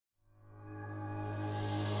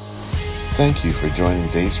Thank you for joining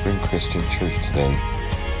Dayspring Christian Church today.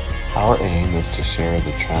 Our aim is to share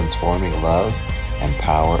the transforming love and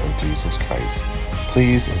power of Jesus Christ.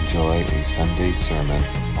 Please enjoy a Sunday sermon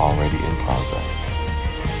already in progress.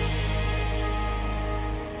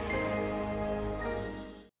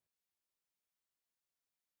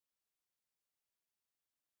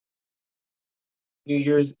 New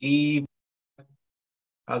Year's Eve.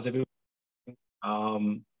 How's everyone?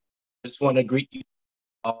 Just want to greet you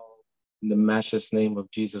all in the matchless name of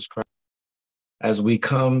Jesus Christ as we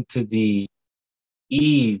come to the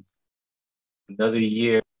eve, another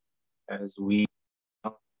year, as we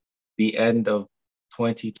the end of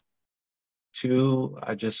 2022.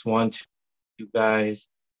 I just want you guys,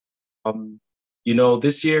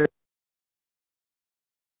 this year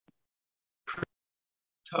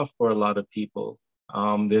tough for a lot of people.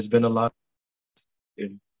 There's been a lot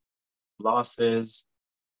of losses.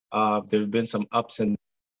 There have been some ups and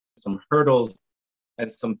some hurdles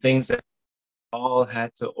and some things that all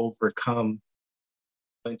had to overcome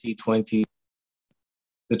 2020.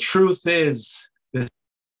 The truth is,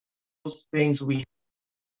 those things we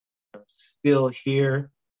are still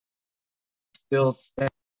here, still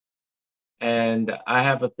stand. And I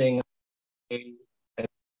have a thing, as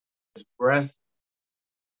breath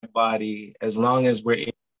in my body, as long as we're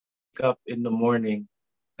able to wake up in the morning,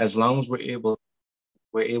 as long as we're able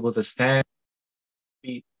to stand,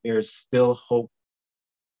 there's still hope.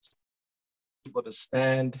 Able to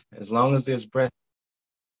stand, as long as there's breath.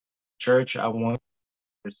 Church,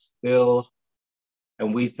 there's still,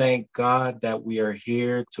 and we thank God that we are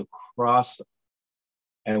here to cross,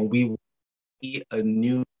 and we will be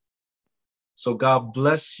anew. So God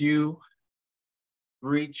bless you,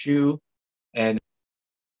 greet you, and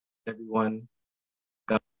everyone.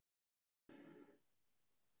 God.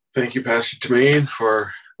 Thank you, Pastor Jermaine,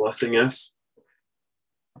 for blessing us.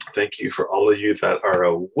 Thank you for all of you that are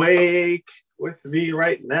awake with me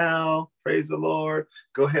right now. Praise the Lord.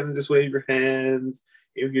 Go ahead and just wave your hands.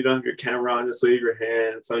 If you don't have your camera on, just wave your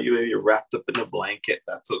hands. Some of you, maybe you're wrapped up in a blanket.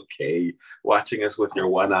 That's okay. Watching us with your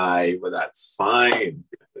one eye, but that's fine.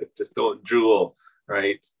 Just don't drool,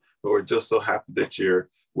 right? But we're just so happy that you're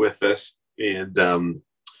with us. And the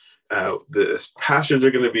pastors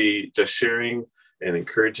are going to be just sharing and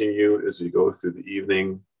encouraging you as we go through the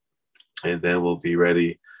evening. And then we'll be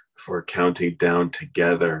ready for counting down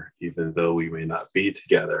together, even though we may not be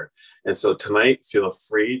together. And so tonight, feel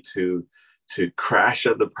free to crash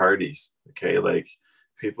at the parties, okay? Like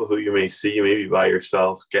people who you may see, maybe by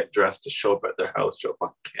yourself, get dressed to show up at their house, show up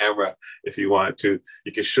on camera if you want to.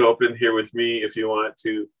 You can show up in here with me if you want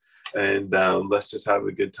to. And let's just have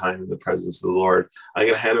a good time in the presence of the Lord. I'm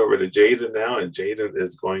going to hand over to Jaden now, and Jaden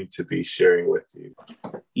is going to be sharing with you.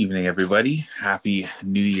 Evening, everybody. Happy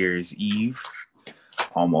New Year's Eve.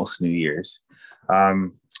 Almost New Year's.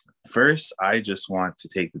 First, I just want to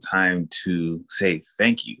take the time to say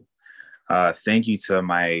thank you. Thank you to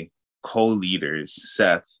my co-leaders,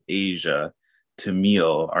 Seth, Asia,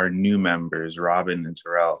 Tamil, our new members, Robin and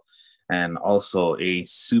Terrell, and also a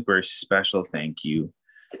super special thank you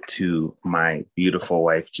to my beautiful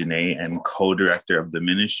wife, Janae, and co-director of the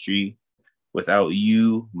ministry. Without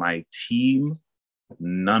you, my team,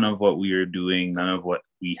 none of what we are doing, none of what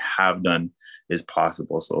we have done is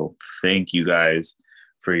possible. So thank you guys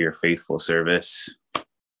for your faithful service.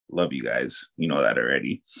 Love you guys. You know that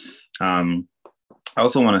already. I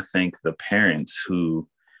also want to thank the parents who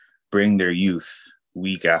bring their youth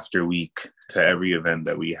week after week to every event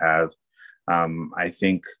that we have. I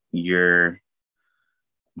think your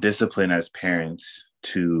discipline as parents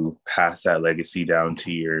to pass that legacy down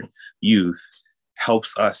to your youth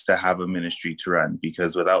helps us to have a ministry to run,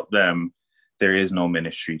 because without them, there is no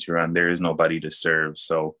ministry to run. There is nobody to serve.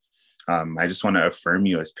 So I just want to affirm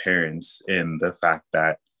you as parents in the fact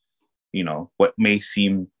that, you know, what may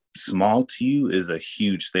seem small to you is a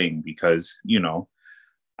huge thing, because, you know,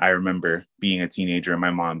 I remember being a teenager and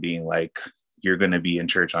my mom being like, you're going to be in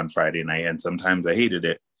church on Friday night. And sometimes I hated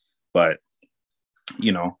it, but,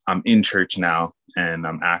 you know, I'm in church now and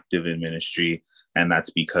I'm active in ministry. And that's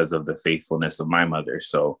because of the faithfulness of my mother.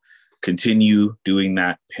 So continue doing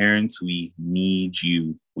that. Parents, we need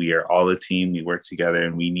you. We are all a team. We work together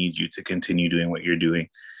and we need you to continue doing what you're doing.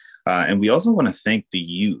 And we also want to thank the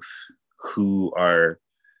youth who are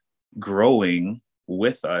growing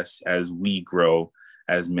with us as we grow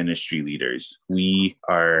as ministry leaders. We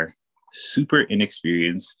are super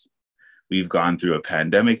inexperienced. We've gone through a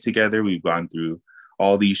pandemic together. We've gone through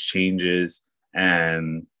all these changes,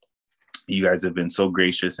 and you guys have been so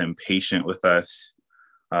gracious and patient with us.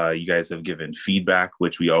 You guys have given feedback,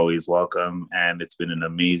 which we always welcome. And it's been an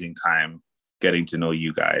amazing time getting to know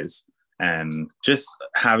you guys. and just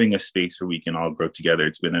having a space where we can all grow together.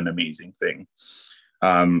 It's been an amazing thing.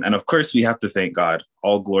 And of course, we have to thank God.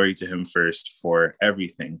 All glory to him first for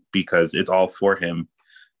everything, because it's all for him.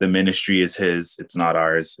 The ministry is his, it's not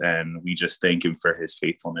ours. And we just thank him for his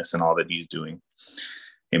faithfulness and all that he's doing.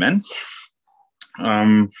 Amen.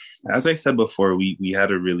 As I said before, we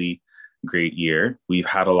had a really great year. We've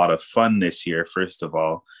had a lot of fun this year. First of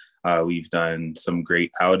all, we've done some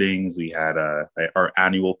great outings. We had our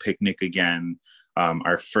annual picnic again,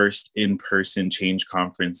 our first in-person change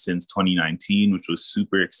conference since 2019, which was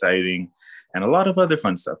super exciting, and a lot of other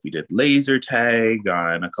fun stuff. We did laser tag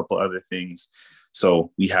and a couple other things.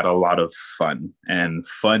 So we had a lot of fun, and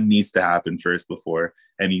fun needs to happen first before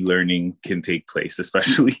any learning can take place,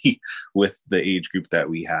 especially with the age group that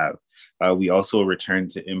we have. We also returned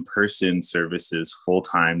to in-person services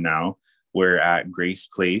full-time now. We're at Grace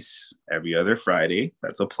Place every other Friday.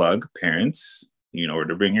 That's a plug, parents, you know where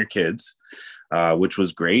to bring your kids, which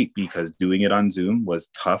was great because doing it on Zoom was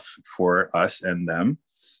tough for us and them.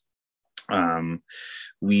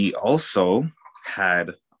 We also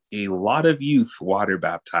had a lot of youth water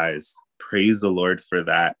baptized. Praise the Lord for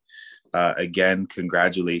that. Again,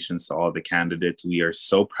 congratulations to all the candidates. We are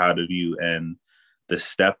so proud of you and the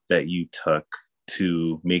step that you took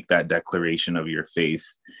to make that declaration of your faith.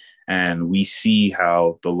 And we see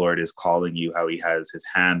how the Lord is calling you, how he has his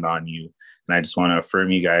hand on you. And I just want to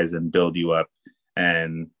affirm you guys and build you up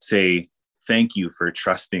and say thank you for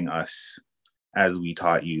trusting us as we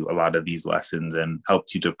taught you a lot of these lessons and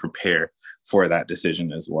helped you to prepare for that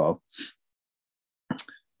decision as well.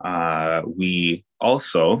 We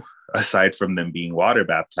also, aside from them being water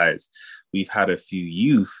baptized, we've had a few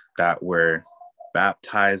youth that were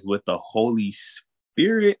baptized with the Holy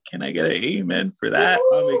Spirit. Can I get an amen for that?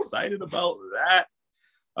 I'm excited about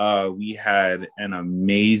that. We had an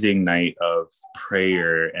amazing night of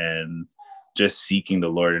prayer and just seeking the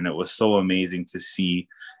Lord. And it was so amazing to see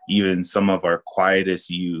even some of our quietest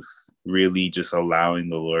youth really just allowing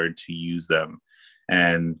the Lord to use them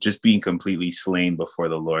and just being completely slain before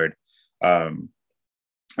the Lord.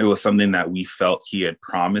 It was something that we felt he had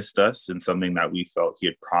promised us and something that we felt he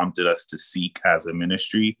had prompted us to seek as a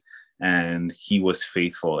ministry. And he was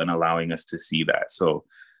faithful in allowing us to see that. So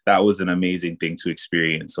that was an amazing thing to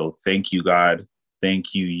experience. So thank you, God.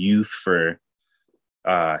 Thank you, youth, for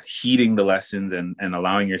heeding the lessons and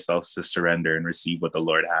allowing yourselves to surrender and receive what the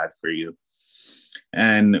Lord had for you.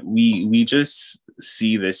 And we just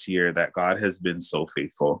see this year that God has been so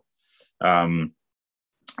faithful.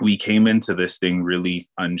 We came into this thing really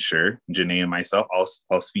unsure. Janae and myself,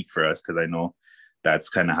 I'll speak for us because I know that's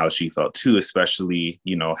kind of how she felt too, especially,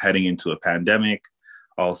 heading into a pandemic,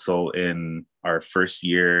 also in our first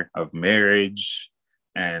year of marriage,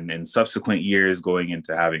 and in subsequent years going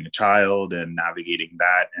into having a child and navigating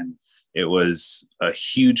that. And it was a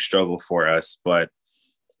huge struggle for us, but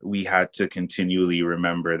we had to continually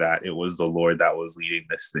remember that it was the Lord that was leading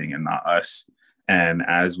this thing and not us. And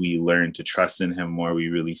as we learned to trust in him more, we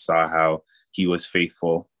really saw how he was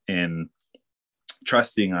faithful in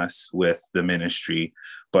trusting us with the ministry,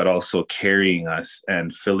 but also carrying us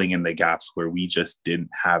and filling in the gaps where we just didn't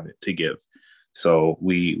have it to give. So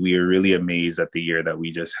we are really amazed at the year that we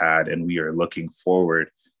just had, and we are looking forward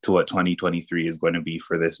to what 2023 is going to be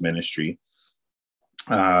for this ministry.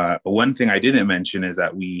 One thing I didn't mention is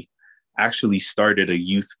that we actually started a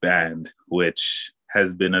youth band, which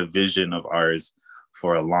has been a vision of ours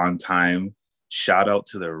for a long time. Shout out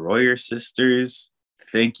to the Royer sisters.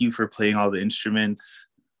 Thank you for playing all the instruments.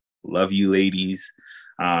 Love you, ladies.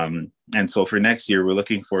 And so for next year, we're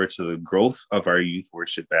looking forward to the growth of our youth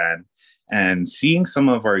worship band and seeing some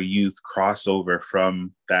of our youth cross over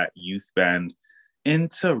from that youth band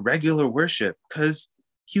into regular worship, because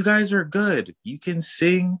you guys are good. You can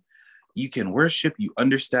sing, you can worship, you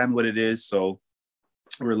understand what it is. So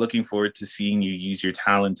we're looking forward to seeing you use your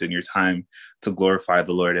talent and your time to glorify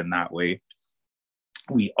the Lord in that way.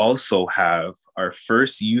 We also have our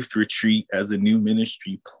first youth retreat as a new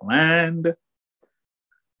ministry planned.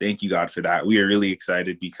 Thank you, God, for that. We are really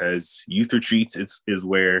excited because youth retreats is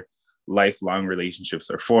where lifelong relationships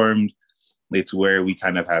are formed. It's where we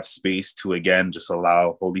kind of have space to, again, just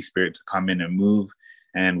allow Holy Spirit to come in and move.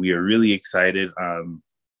 And we are really excited.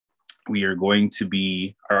 We are going to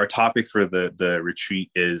be, our topic for the retreat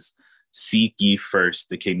is seek ye first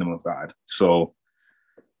the kingdom of God. So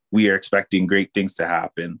we are expecting great things to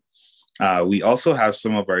happen. We also have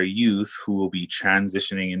some of our youth who will be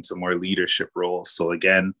transitioning into more leadership roles. So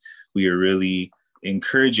again, we are really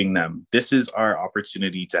encouraging them. This is our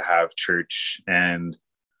opportunity to have church and,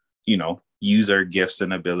 use our gifts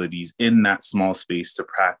and abilities in that small space to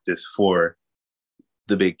practice for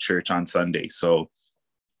the big church on Sunday. So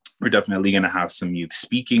we're definitely going to have some youth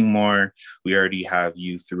speaking more. We already have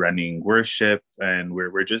youth running worship, and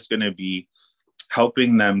we're just going to be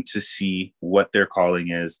helping them to see what their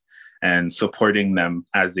calling is and supporting them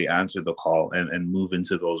as they answer the call and move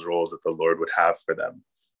into those roles that the Lord would have for them.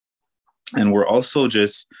 And we're also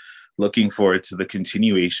just looking forward to the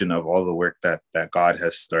continuation of all the work that God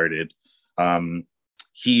has started.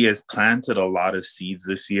 He has planted a lot of seeds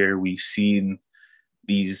this year. We've seen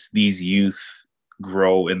these youth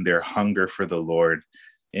grow in their hunger for the Lord,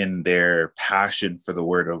 in their passion for the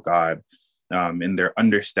word of God, in their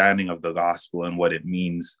understanding of the gospel and what it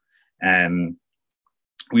means. And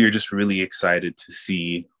we are just really excited to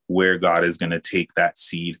see where God is going to take that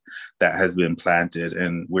seed that has been planted.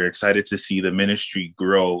 And we're excited to see the ministry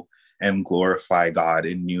grow and glorify God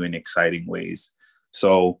in new and exciting ways.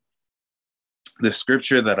 So the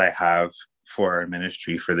scripture that I have for our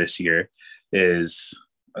ministry for this year is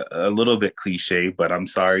a little bit cliche, but I'm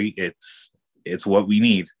sorry, it's what we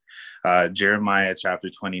need. Jeremiah chapter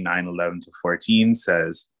 29, 11-14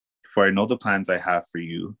 says, "For I know the plans I have for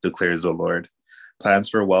you, declares the Lord, plans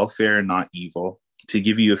for welfare and not evil, to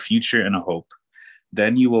give you a future and a hope.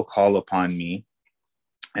 Then you will call upon me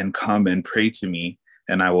and come and pray to me,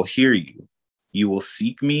 and I will hear you. You will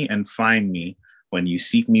seek me and find me when you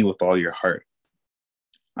seek me with all your heart.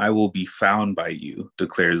 I will be found by you,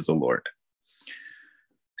 declares the Lord."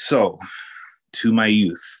 So, to my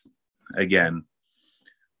youth, again,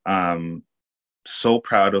 so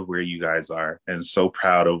proud of where you guys are and so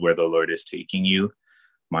proud of where the Lord is taking you.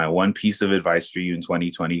 My one piece of advice for you in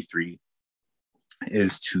 2023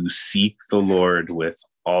 is to seek the Lord with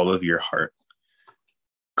all of your heart.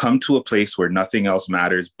 Come to a place where nothing else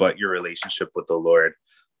matters but your relationship with the Lord,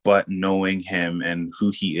 but knowing him and who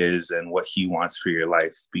he is and what he wants for your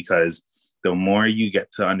life. Because the more you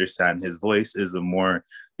get to understand his voice is the more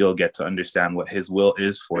you'll get to understand what his will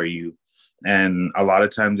is for you. And a lot of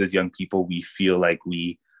times as young people, we feel like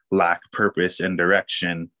we lack purpose and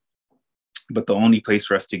direction. But the only place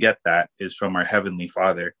for us to get that is from our Heavenly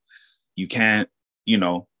Father. You can't,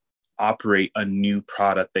 operate a new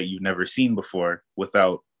product that you've never seen before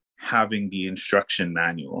without having the instruction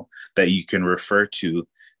manual that you can refer to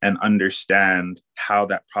and understand how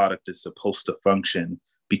that product is supposed to function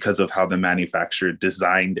because of how the manufacturer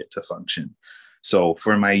designed it to function. So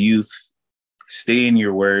for my youth, stay in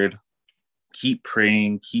your word, keep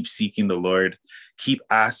praying, keep seeking the Lord, keep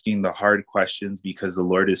asking the hard questions because the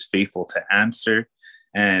Lord is faithful to answer.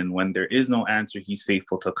 And when there is no answer, he's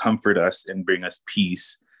faithful to comfort us and bring us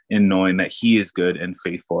peace in knowing that he is good and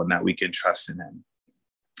faithful and that we can trust in him.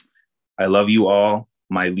 I love you all,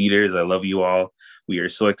 my leaders. I love you all. We are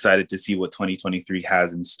so excited to see what 2023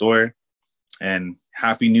 has in store. And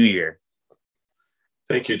Happy New Year.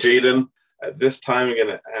 Thank you, Jaden. At this time, I'm going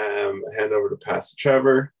to hand over to Pastor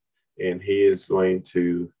Trevor, and he is going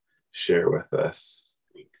to share with us.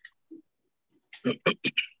 I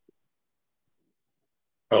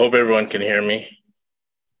hope everyone can hear me.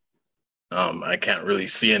 I can't really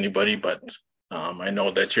see anybody, but I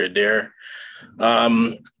know that you're there.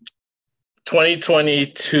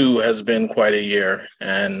 2022 has been quite a year,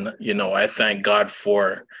 and I thank God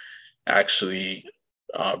for actually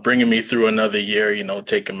bringing me through another year,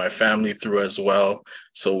 taking my family through as well.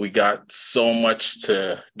 So we got so much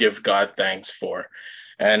to give God thanks for.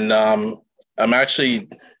 And I'm actually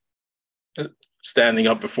standing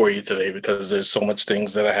up before you today because there's so much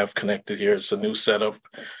things that I have connected here. It's a new setup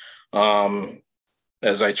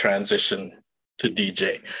as I transition to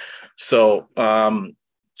DJ. So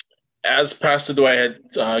as Pastor Dwight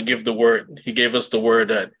had give the word, he gave us the word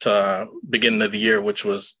at beginning of the year, which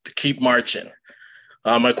was to keep marching.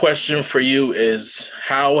 My question for you is,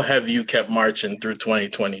 how have you kept marching through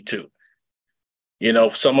 2022?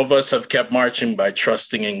 Some of us have kept marching by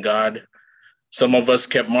trusting in God. Some of us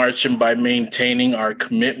kept marching by maintaining our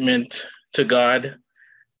commitment to God,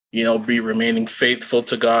 remaining faithful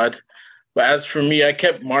to God. But as for me, I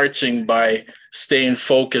kept marching by staying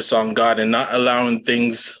focused on God and not allowing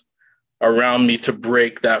things around me to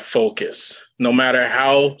break that focus, no matter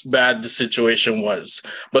how bad the situation was.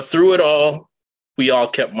 But through it all, we all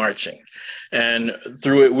kept marching. And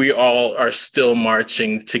through it, we all are still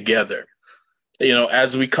marching together.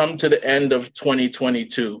 As we come to the end of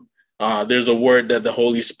 2022, there's a word that the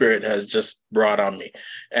Holy Spirit has just brought on me.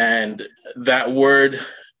 And that word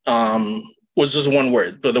was just one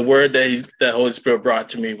word, but the word that the Holy Spirit brought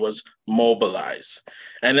to me was mobilize.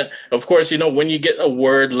 And of course, when you get a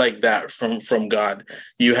word like that from God,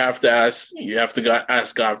 you have to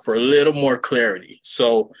ask God for a little more clarity.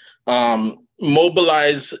 So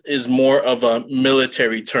mobilize is more of a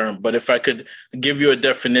military term, but if I could give you a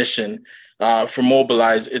definition for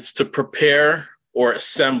mobilize, it's to prepare or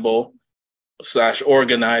assemble /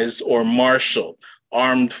 organize or marshal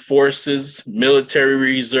armed forces, military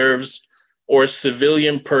reserves, or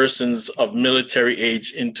civilian persons of military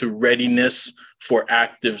age into readiness for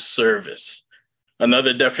active service.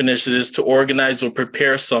 Another definition is to organize or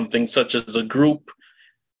prepare something such as a group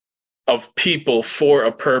of people for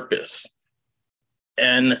a purpose.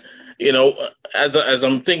 And, as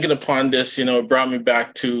I'm thinking upon this, it brought me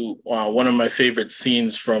back to one of my favorite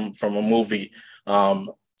scenes from a movie.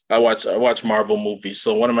 I watch Marvel movies.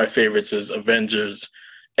 So one of my favorites is Avengers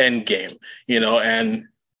Endgame, and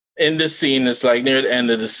in this scene, it's like near the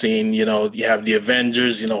end of the scene, you have the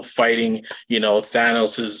Avengers, fighting,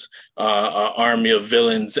 Thanos's army of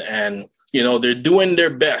villains. And, they're doing their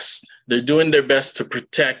best. They're doing their best to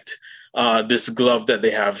protect this glove that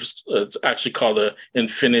they have. It's actually called an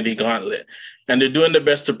Infinity Gauntlet. And they're doing their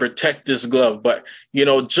best to protect this glove. But,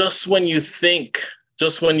 just when you think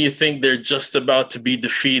they're just about to be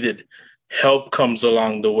defeated, help comes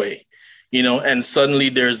along the way, and suddenly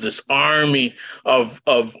there's this army of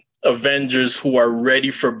Avengers who are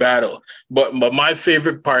ready for battle. But my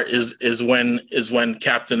favorite part is when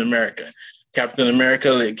Captain America,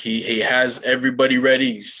 like he has everybody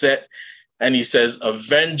ready, he's set, and he says,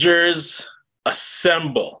 "Avengers,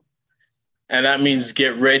 assemble." And that means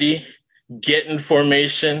get ready, get in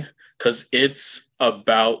formation, because it's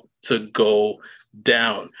about to go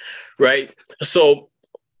down, right? So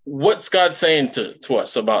what's God saying to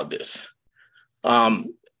us about this?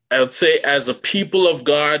 I would say as a people of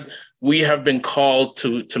God, we have been called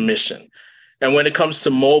to mission. And when it comes to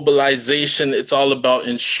mobilization, it's all about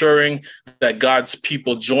ensuring that God's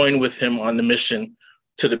people join with him on the mission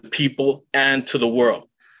to the people and to the world.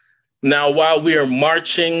 Now, while we are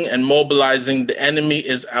marching and mobilizing, the enemy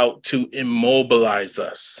is out to immobilize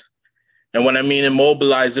us. And when I mean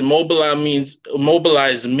immobilize means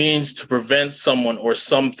to prevent someone or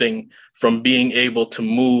something from being able to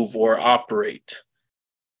move or operate,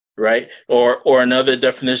 right? Or another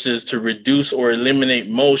definition is to reduce or eliminate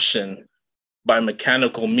motion by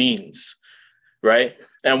mechanical means, right?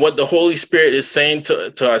 And what the Holy Spirit is saying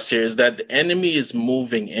to us here is that the enemy is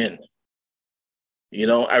moving in.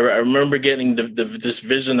 I remember getting this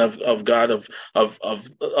vision of God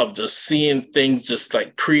of just seeing things just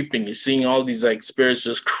like creeping. You're seeing all these like spirits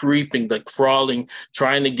just creeping, like crawling,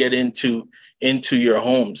 trying to get into your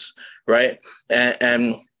homes, right?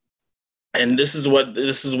 And this is what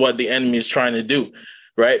the enemy is trying to do,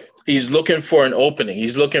 right? He's looking for an opening.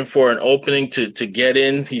 He's looking for an opening to get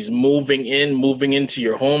in. He's moving into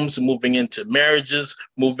your homes, moving into marriages,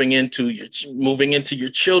 moving into your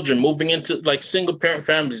children, moving into like single parent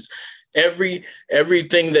families.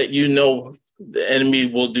 Everything that the enemy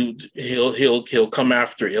will do, he'll come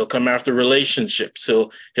after. He'll come after relationships.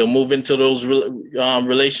 He'll move into those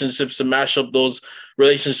relationships and mash up those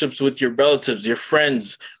relationships with your relatives, your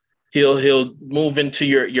friends. He'll move into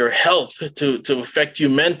your health to affect you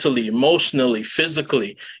mentally, emotionally,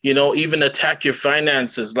 physically, even attack your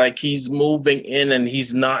finances. Like he's moving in and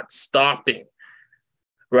he's not stopping.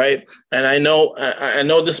 Right. And I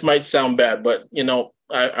know this might sound bad, but,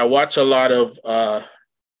 I watch a lot of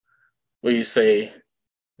these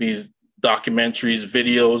documentaries,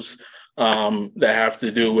 videos that have to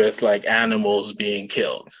do with like animals being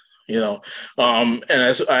killed, and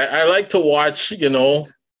as I like to watch,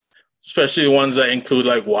 especially ones that include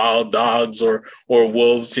like wild dogs or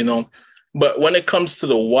wolves, But when it comes to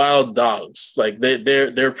the wild dogs, like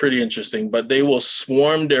they're pretty interesting, but they will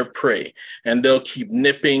swarm their prey and they'll keep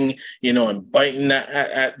nipping, and biting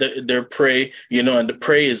at their prey, and the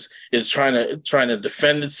prey is trying to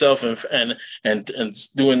defend itself and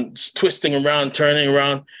doing twisting around, turning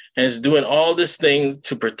around, and it's doing all this thing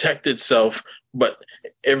to protect itself. But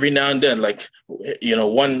every now and then, like,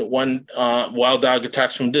 one wild dog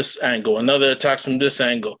attacks from this angle, another attacks from this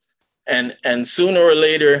angle. And sooner or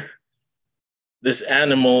later, this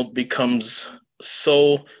animal becomes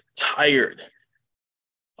so tired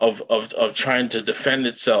of trying to defend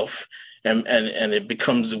itself and it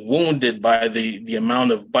becomes wounded by the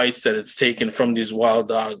amount of bites that it's taken from these wild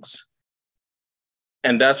dogs.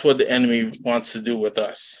 And that's what the enemy wants to do with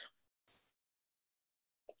us.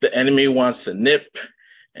 The enemy wants to nip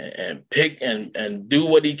and pick and do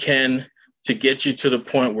what he can to get you to the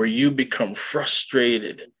point where you become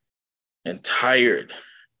frustrated and tired,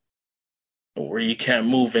 where you can't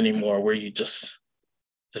move anymore, where you just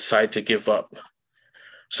decide to give up.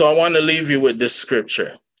 So I want to leave you with this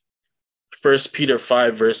scripture, 1 Peter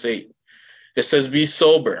 5, verse 8. It says, "Be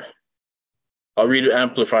sober, I'll read the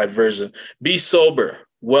Amplified version. Be sober,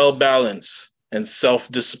 well-balanced, and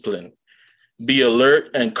self-disciplined. Be alert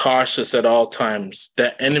and cautious at all times.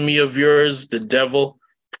 That enemy of yours, the devil,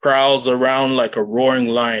 prowls around like a roaring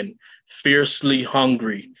lion, fiercely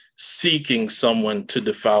hungry, seeking someone to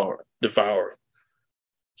devour.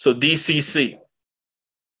 So DCC,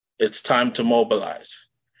 it's time to mobilize.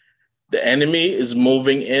 The enemy is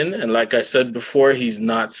moving in, and like I said before, he's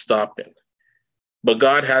not stopping. But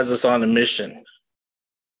God has us on a mission.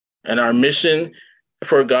 And our mission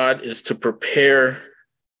for God is to prepare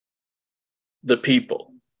the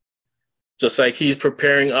people, just like he's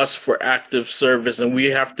preparing us for active service. And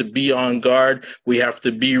we have to be on guard. We have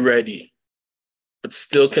to be ready, but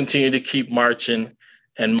still continue to keep marching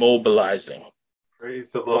and mobilizing.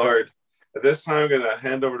 Praise the Lord. At this time, I'm going to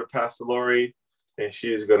hand over to Pastor Lori, and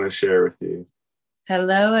she is going to share with you.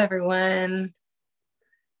 Hello, everyone.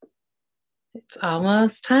 It's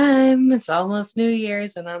almost time. It's almost New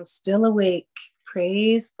Year's, and I'm still awake.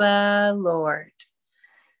 Praise the Lord.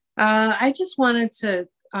 I just wanted to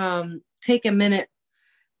take a minute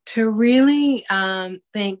to really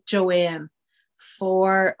thank Joanne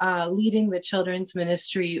for leading the children's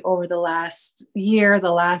ministry over the last year,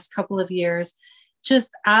 the last couple of years.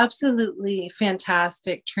 Just absolutely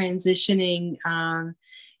fantastic transitioning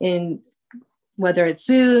in whether it's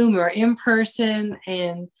Zoom or in person,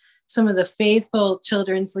 and some of the faithful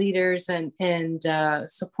children's leaders and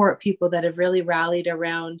support people that have really rallied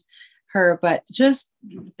around her. But just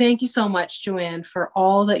thank you so much, Joanne, for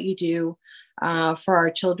all that you do for our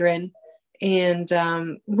children. And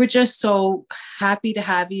we're just so happy to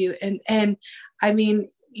have you. And I mean,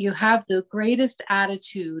 you have the greatest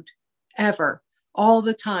attitude ever, all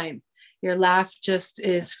the time. Your laugh just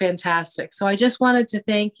is fantastic. So I just wanted to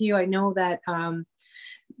thank you. I know that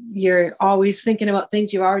you're always thinking about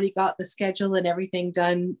things. You've already got the schedule and everything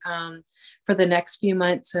done for the next few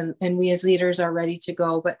months. And we as leaders are ready to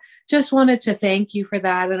go. But just wanted to thank you for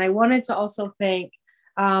that. And I wanted to also thank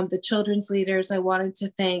the children's leaders. I wanted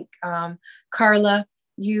to thank Carla.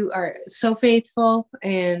 You are so faithful.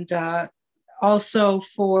 And also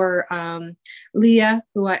for Leah,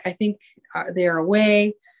 who I think they're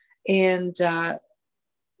away. And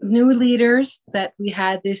new leaders that we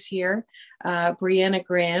had this year, Brianna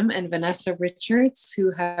Graham and Vanessa Richards,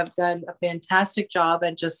 who have done a fantastic job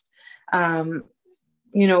and just, kind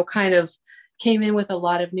of came in with a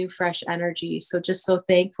lot of new, fresh energy. So just so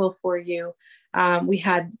thankful for you. We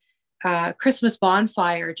had Christmas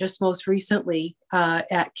bonfire just most recently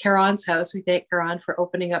at Karon's house. We thank Karon for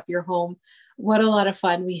opening up your home. What a lot of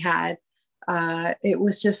fun we had. It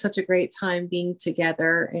was just such a great time being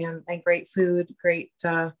together, and great food, great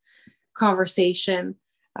conversation.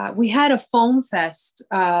 We had a Foam Fest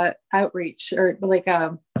outreach, or like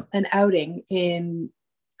an outing in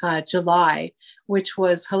July, which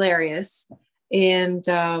was hilarious. And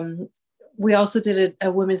we also did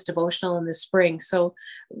a women's devotional in the spring. So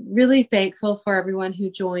really thankful for everyone who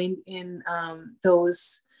joined in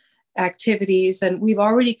those activities. And we've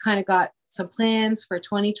already kind of got some plans for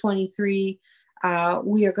 2023.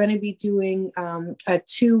 We are going to be doing a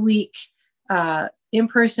 2-week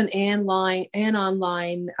in-person and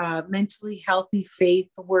online mentally healthy faith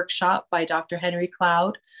workshop by Dr. Henry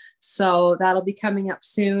Cloud. So that'll be coming up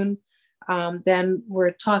soon. Then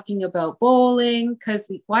we're talking about bowling, because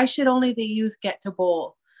why should only the youth get to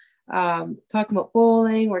bowl? Talking about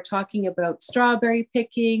bowling, we're talking about strawberry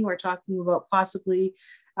picking, we're talking about possibly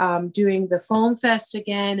doing the Foam Fest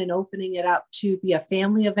again and opening it up to be a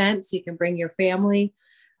family event, so you can bring your family.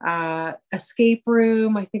 Escape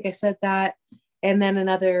room, I think I said that. And then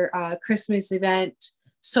another Christmas event.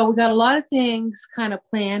 So we got a lot of things kind of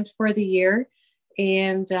planned for the year,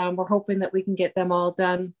 and we're hoping that we can get them all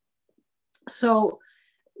done. So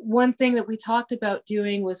one thing that we talked about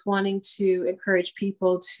doing was wanting to encourage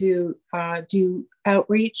people to do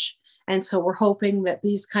outreach. And so we're hoping that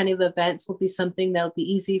these kind of events will be something that'll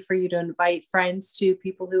be easy for you to invite friends to,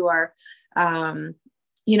 people who are,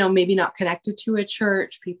 maybe not connected to a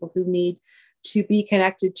church, people who need to be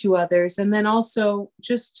connected to others. And then also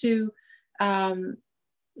just to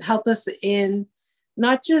help us in,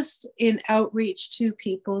 not just in outreach to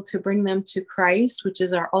people to bring them to Christ, which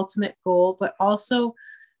is our ultimate goal, but also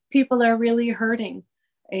people are really hurting,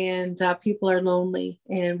 and people are lonely,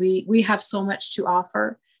 and we have so much to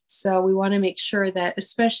offer. So we want to make sure that,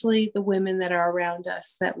 especially the women that are around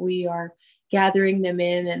us, that we are gathering them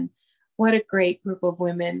in. And what a great group of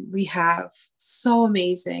women we have. So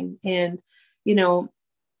amazing. And,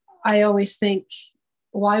 I always think,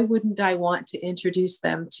 why wouldn't I want to introduce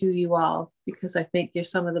them to you all? Because I think you're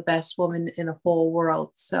some of the best women in the whole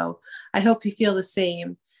world. So I hope you feel the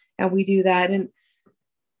same. and we do that. And,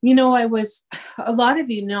 a lot of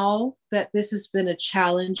you know that this has been a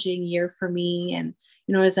challenging year for me. And,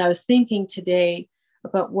 as I was thinking today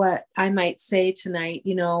about what I might say tonight,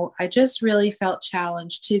 I just really felt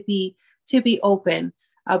challenged to be open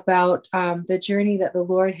about the journey that the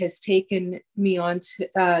Lord has taken me on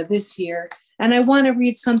to, this year. And I want to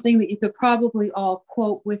read something that you could probably all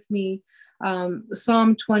quote with me,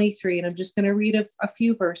 Psalm 23, and I'm just going to read a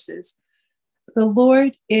few verses. The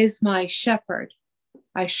Lord is my shepherd.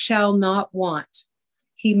 I shall not want.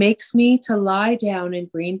 He makes me to lie down in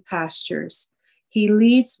green pastures. He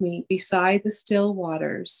leads me beside the still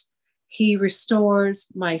waters. He restores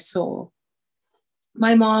my soul.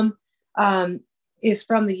 My mom is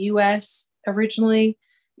from the U.S. originally,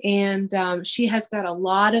 and she has got a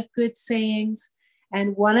lot of good sayings.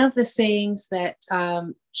 And one of the sayings that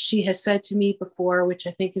she has said to me before, which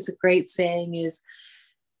I think is a great saying, is,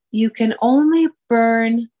 you can only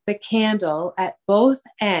burn the candle at both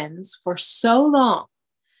ends for so long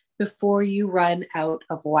before you run out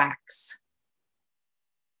of wax.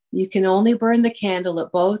 You can only burn the candle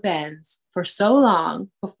at both ends for so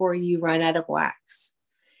long before you run out of wax.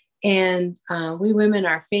 And we women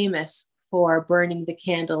are famous for burning the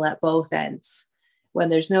candle at both ends. When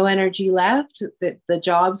there's no energy left, the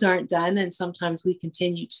jobs aren't done, and sometimes we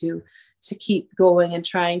continue to keep going and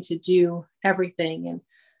trying to do everything. And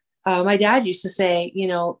my dad used to say,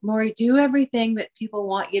 Lori, do everything that people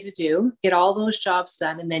want you to do, get all those jobs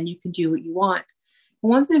done, and then you can do what you want.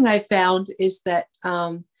 One thing I found is that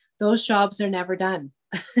those jobs are never done.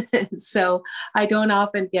 So I don't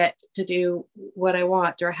often get to do what I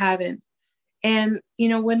want or haven't. And,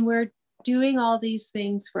 when we're doing all these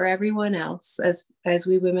things for everyone else, as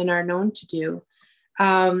we women are known to do,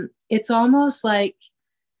 it's almost like,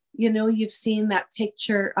 you've seen that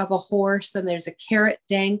picture of a horse and there's a carrot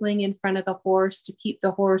dangling in front of the horse to keep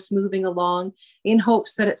the horse moving along in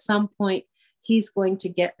hopes that at some point he's going to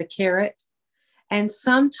get the carrot. And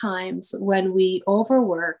sometimes when we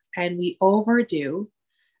overwork and we overdo,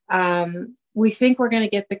 we think we're going to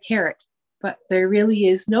get the carrot, but there really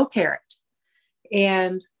is no carrot.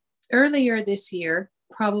 And earlier this year,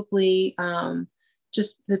 probably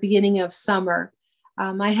just the beginning of summer,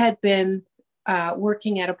 I had been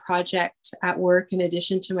working at a project at work in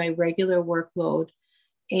addition to my regular workload,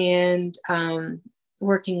 and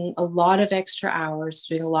working a lot of extra hours,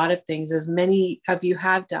 doing a lot of things, as many of you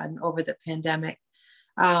have done over the pandemic.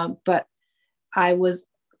 But I was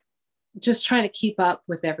just trying to keep up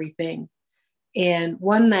with everything. And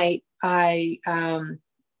one night I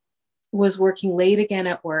was working late again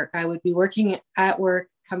at work. I would be working at work,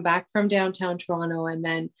 come back from downtown Toronto, and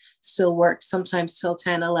then still work sometimes till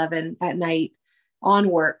 10, 11 at night on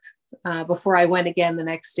work before I went again the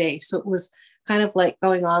next day. So it was kind of like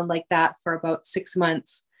going on like that for about 6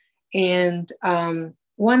 months. And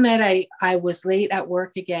one night I was late at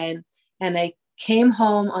work again, and I came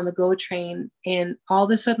home on the GO train, and all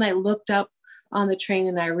of a sudden I looked up on the train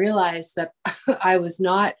and I realized that I was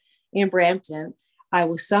not in Brampton. I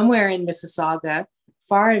was somewhere in Mississauga,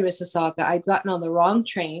 far in Mississauga. I'd gotten on the wrong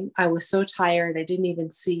train. I was so tired, I didn't even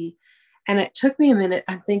see. And it took me a minute.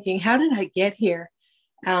 I'm thinking, how did I get here?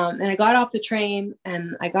 And I got off the train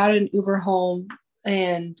and I got an Uber home,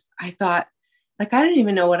 and I thought, I didn't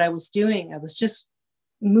even know what I was doing. I was just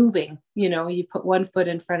moving, you put one foot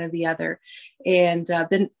in front of the other. And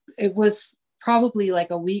then it was probably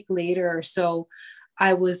like a week later or so,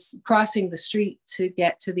 I was crossing the street to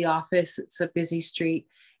get to the office. It's a busy street.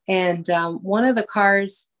 And one of the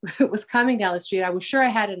cars was coming down the street. I was sure I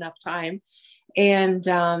had enough time. And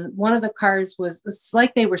one of the cars it's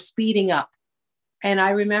like they were speeding up. And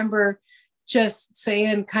I remember just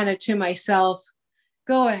saying kind of to myself,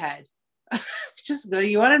 go ahead. Just go.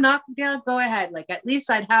 You want to knock me down? Go ahead. Like, at least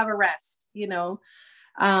I'd have a rest,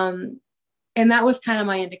 And that was kind of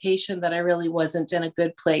my indication that I really wasn't in a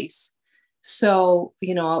good place. So,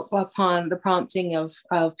 upon the prompting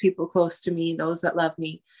of people close to me, those that love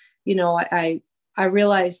me, I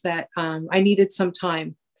realized that I needed some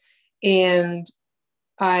time. And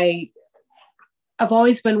I've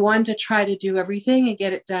always been one to try to do everything and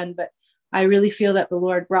get it done. But I really feel that the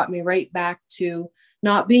Lord brought me right back to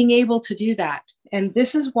not being able to do that. And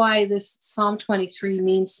this is why this Psalm 23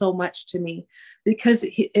 means so much to me, because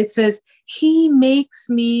it says, he makes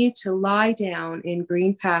me to lie down in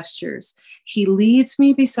green pastures. He leads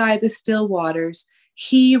me beside the still waters.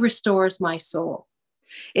 He restores my soul.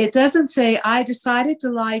 It doesn't say, I decided to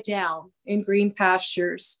lie down in green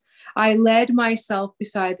pastures I led myself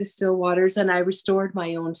beside the still waters, and I restored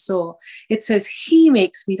my own soul. It says, he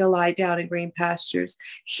makes me to lie down in green pastures.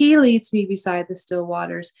 He leads me beside the still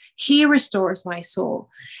waters. He restores my soul.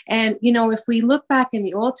 And, if we look back in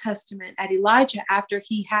the Old Testament at Elijah, after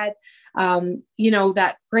he had,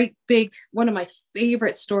 that great big, one of my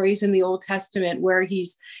favorite stories in the Old Testament, where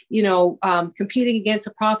he's, competing against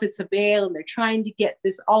the prophets of Baal, and they're trying to get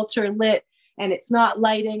this altar lit, and it's not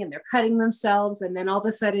lighting, and they're cutting themselves. And then all of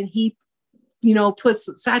a sudden he,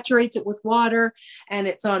 saturates it with water, and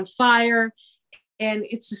it's on fire. And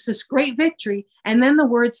it's just this great victory. And then the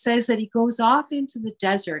word says that he goes off into the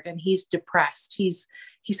desert, and he's depressed. He's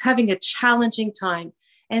having a challenging time.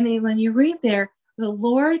 And then when you read there, the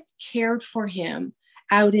Lord cared for him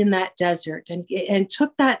out in that desert, and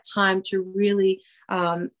took that time to really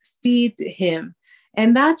feed him.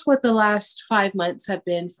 And that's what the last 5 months have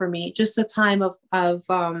been for me. Just a time of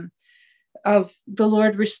the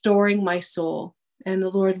Lord restoring my soul, and the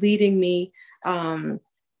Lord leading me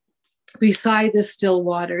beside the still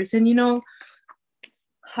waters. And,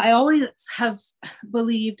 I always have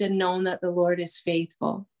believed and known that the Lord is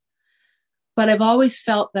faithful, but I've always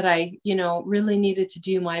felt that I, really needed to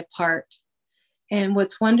do my part. And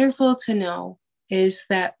what's wonderful to know is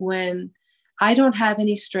that when I don't have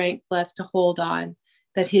any strength left to hold on,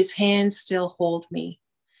 that his hands still hold me.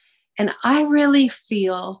 And I really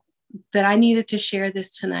feel that I needed to share this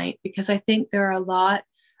tonight, because I think there are a lot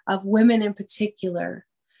of women in particular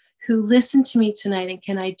who listen to me tonight and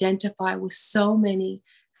can identify with so many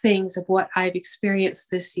things of what I've experienced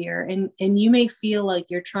this year. And you may feel like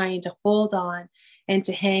you're trying to hold on and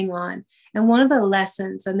to hang on. And one of the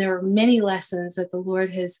lessons, and there are many lessons that the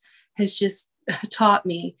Lord has just taught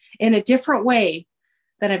me in a different way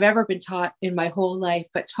than I've ever been taught in my whole life,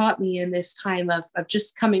 but taught me in this time of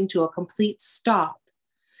just coming to a complete stop,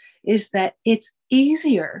 is that it's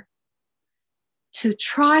easier to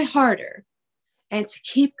try harder and to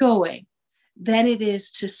keep going than it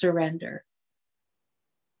is to surrender.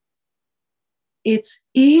 It's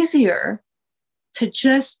easier to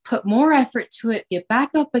just put more effort to it, get back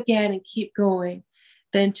up again and keep going,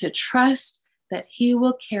 than to trust that he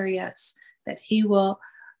will carry us, that he will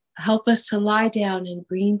help us to lie down in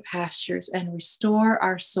green pastures and restore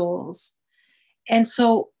our souls. And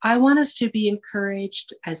so I want us to be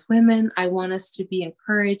encouraged as women. I want us to be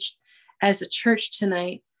encouraged as a church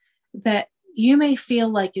tonight, that you may feel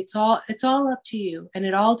like it's all up to you and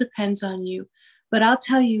it all depends on you. But I'll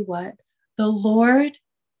tell you what, the Lord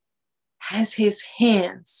has his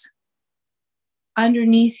hands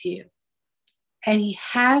underneath you, and he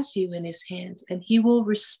has you in his hands, and he will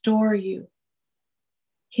restore you.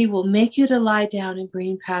 He will make you to lie down in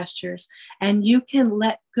green pastures, and you can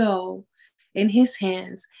let go in his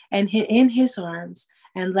hands and in his arms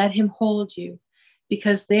and let him hold you,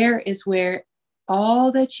 because there is where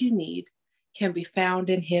all that you need can be found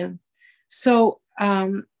in him. So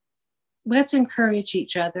let's encourage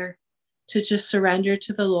each other to just surrender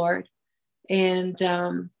to the Lord. And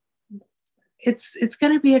it's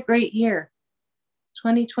going to be a great year.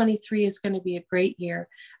 2023 is going to be a great year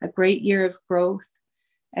of growth.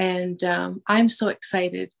 And I'm so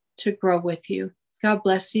excited to grow with you. God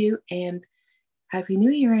bless you, and Happy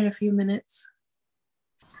New Year in a few minutes.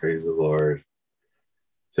 Praise the Lord.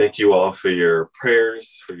 Thank you all for your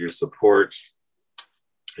prayers, for your support,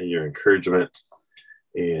 and your encouragement,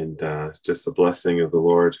 and just the blessing of the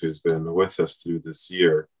Lord who's been with us through this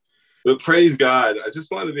year. But praise God. I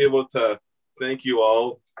just want to be able to thank you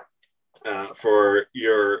all for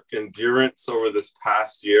your endurance over this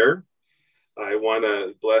past year. I want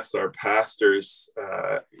to bless our pastors,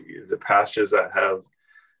 the pastors that have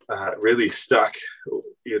really stuck,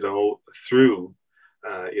 through.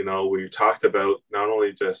 We talked about not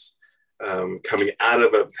only just coming out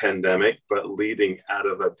of a pandemic, but leading out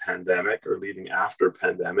of a pandemic, or leading after a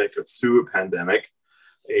pandemic, or through a pandemic.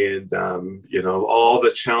 And, all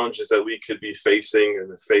the challenges that we could be facing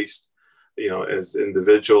and faced, as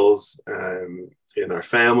individuals, in our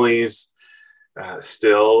families.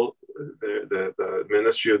 Still, the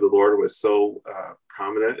ministry of the Lord was so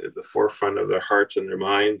prominent at the forefront of their hearts and their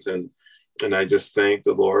minds. And I just thank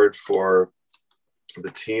the Lord for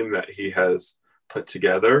the team that he has put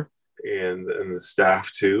together, and the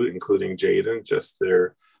staff too, including Jaden, just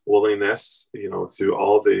their willingness, through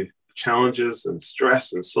all the challenges and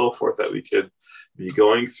stress and so forth that we could be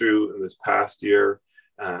going through in this past year,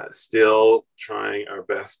 still trying our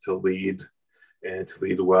best to lead, and to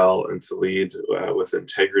lead well, and to lead with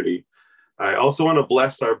integrity. I also want to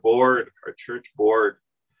bless our board, our church board.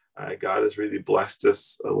 God has really blessed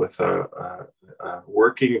us with a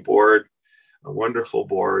working board, a wonderful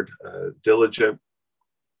board, diligent,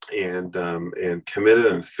 and committed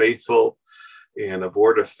and faithful, and a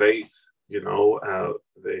board of faith.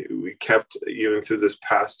 We kept, even through this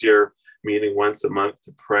past year, meeting once a month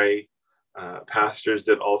to pray. Pastors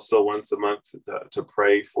did also once a month to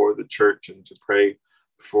pray for the church and to pray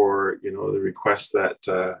for, the requests that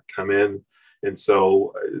come in. And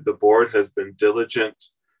so the board has been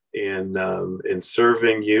diligent in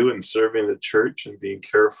serving you and serving the church and being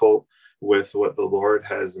careful with what the Lord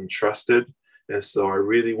has entrusted. And so I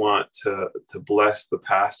really want to bless the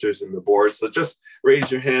pastors and the board. So just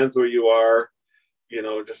raise your hands where you are,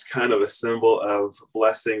 just kind of a symbol of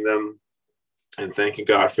blessing them and thanking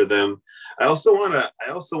God for them. I also want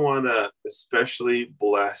to especially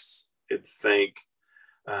bless and thank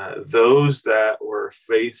those that were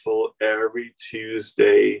faithful every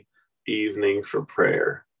Tuesday evening for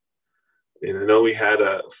prayer. And I know we had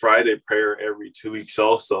a Friday prayer every 2 weeks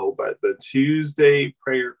also, but the Tuesday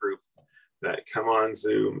prayer group that come on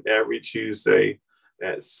Zoom every Tuesday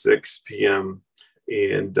at 6 p.m.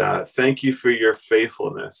 And thank you for your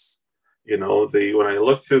faithfulness. When I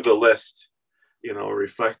look through the list,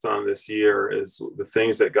 reflect on this year, is the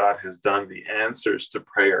things that God has done, the answers to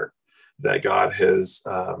prayer that God has,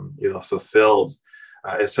 fulfilled.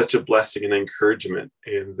 It's such a blessing and encouragement,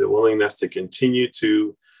 and the willingness to continue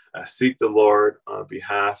to seek the Lord on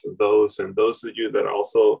behalf of those, and those of you that are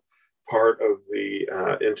also part of the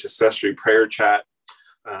intercessory prayer chat,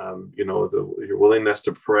 your willingness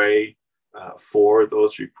to pray for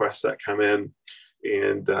those requests that come in.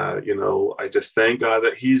 And, I just thank God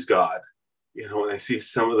that He's God. When I see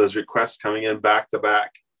some of those requests coming in back to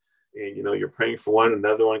back, and, you're praying for one,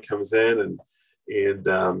 another one comes in, and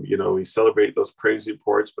we celebrate those praise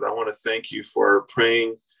reports. But I want to thank you for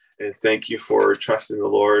praying, and thank you for trusting the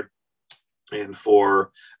Lord, and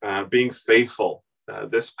for being faithful.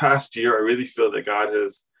 This past year, I really feel that God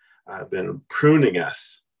has been pruning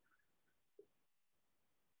us.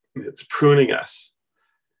 It's pruning us.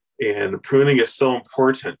 And pruning is so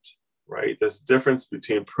important, right? There's a difference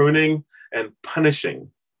between pruning and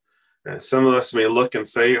punishing. And some of us may look and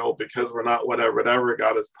say, because we're not whatever,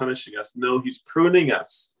 God is punishing us. No, He's pruning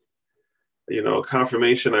us.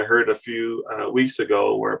 Confirmation I heard a few weeks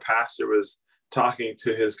ago, where a pastor was talking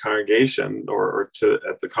to his congregation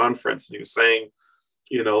at the conference, and he was saying,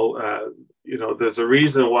 there's a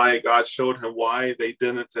reason why God showed him why they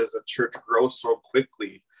didn't, as a church, grow so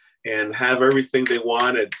quickly and have everything they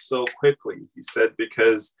wanted so quickly. He said,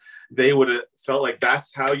 because they would have felt like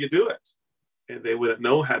that's how you do it, and they wouldn't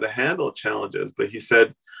know how to handle challenges. But he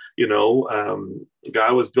said,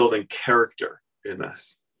 God was building character in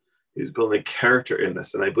us. He's building character in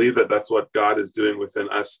us. And I believe that that's what God is doing within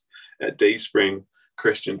us at Dayspring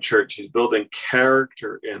Christian Church. He's building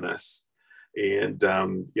character in us. And,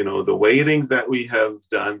 the waiting that we have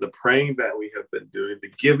done, the praying that we have been doing,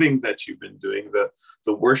 the giving that you've been doing, the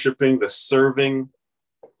worshiping, the serving,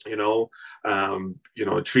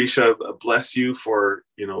 Trisha, bless you for,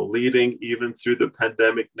 leading even through the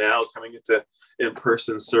pandemic, now coming into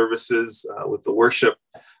in-person services with the worship.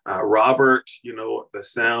 Robert, the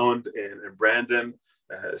sound, and Brandon,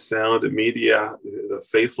 sound and media, the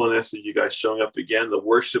faithfulness of you guys showing up again, the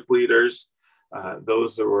worship leaders,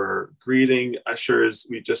 those that were greeting, ushers,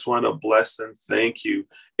 we just want to bless and thank you.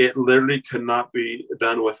 It literally could not be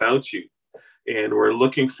done without you. And we're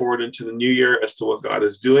looking forward into the new year as to what God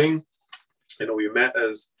is doing. We met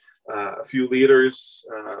as a few leaders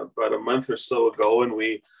about a month or so ago, and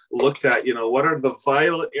we looked at, what are the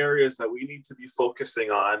vital areas that we need to be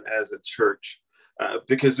focusing on as a church?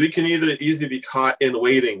 Because we can easily be caught in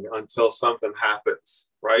waiting until something happens,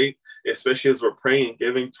 right? Especially as we're praying and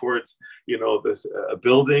giving towards, this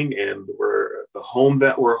building, and we're the home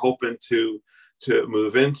that we're hoping to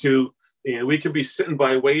move into. And we could be sitting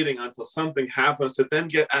by waiting until something happens to then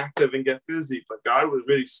get active and get busy. But God was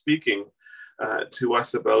really speaking to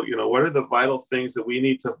us about, what are the vital things that we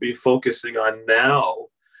need to be focusing on now,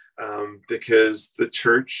 because the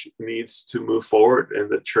church needs to move forward, and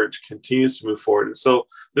the church continues to move forward. And so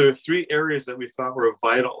there are 3 areas that we thought were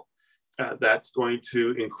vital. That's going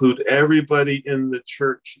to include everybody in the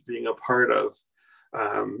church being a part of,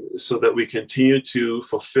 so that we continue to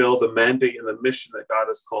fulfill the mandate and the mission that God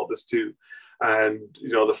has called us to. And,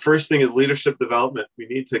 the first thing is leadership development. We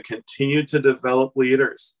need to continue to develop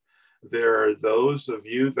leaders. There are those of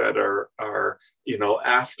you that are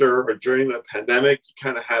after or during the pandemic, you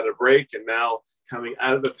kind of had a break, and now coming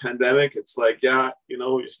out of the pandemic, it's like, you're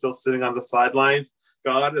still sitting on the sidelines.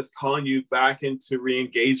 God is calling you back into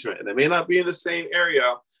re-engagement, and it may not be in the same area,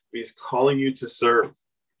 but He's calling you to serve.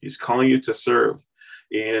 He's calling you to serve.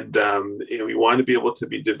 And we want to be able to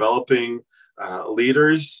be developing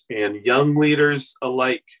leaders and young leaders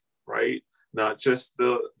alike, right? Not just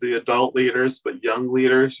the adult leaders, but young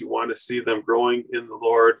leaders. You want to see them growing in the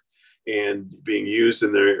Lord and being used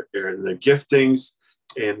in their giftings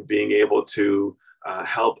and being able to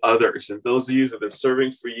help others. And those of you who have been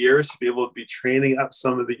serving for years, to be able to be training up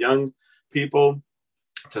some of the young people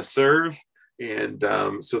to serve, and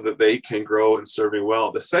so that they can grow in serving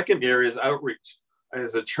well. The second area is outreach.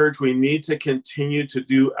 As a church, we need to continue to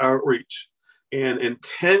do outreach and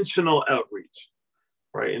intentional outreach,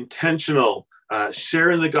 right? Intentional,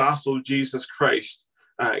 sharing the gospel of Jesus Christ,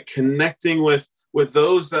 connecting with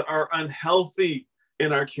those that are unhealthy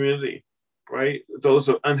in our community, right? Those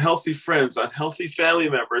are unhealthy friends, unhealthy family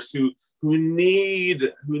members who need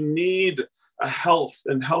a health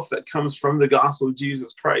that comes from the gospel of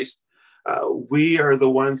Jesus Christ. We are the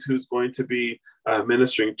ones who's going to be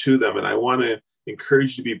ministering to them. And I want to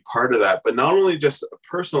encourage you to be part of that, but not only just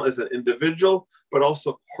personal as an individual, but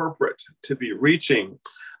also corporate, to be reaching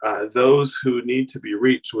those who need to be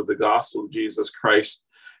reached with the gospel of Jesus Christ.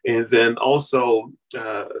 And then also,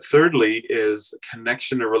 thirdly, is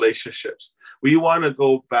connection and relationships. We want to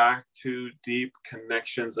go back to deep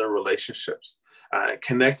connections and relationships.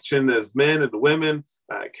 Connection as men and women,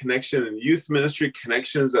 connection in youth ministry,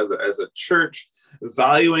 connections as a church,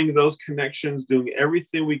 valuing those connections, doing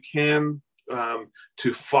everything we can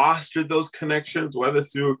to foster those connections, whether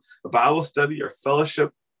through a Bible study or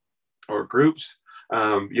fellowship or groups,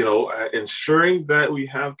 ensuring that we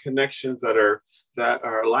have connections that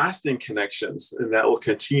are lasting connections and that will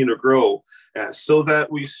continue to grow, so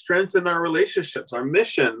that we strengthen our relationships. Our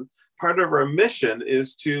mission, part of our mission,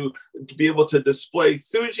 is to be able to display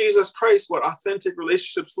through Jesus Christ what authentic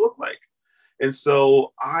relationships look like. And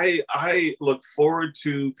so I look forward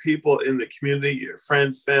to people in the community, your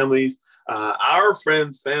friends, families, our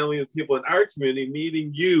friends, family, the people in our community,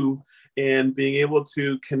 meeting you and being able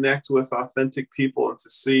to connect with authentic people and to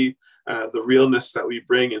see the realness that we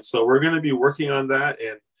bring. And so we're going to be working on that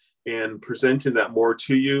and presenting that more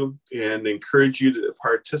to you, and encourage you to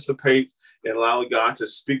participate and allow God to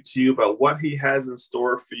speak to you about what he has in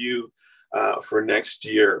store for you for next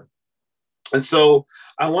year. And so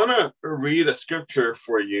I want to read a scripture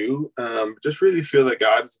for you. Just really feel that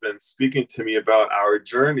God has been speaking to me about our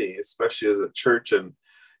journey, especially as a church, and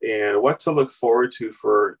what to look forward to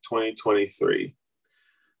for 2023.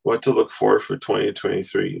 What to look forward for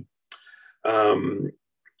 2023. A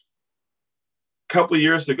couple of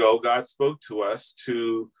years ago, God spoke to us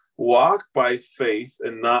to walk by faith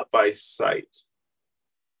and not by sight.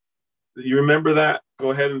 You remember that?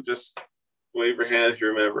 Go ahead and just wave your hand if you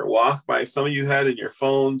remember. Walk by, some of you had in your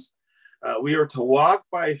phones. We are to walk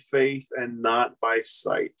by faith and not by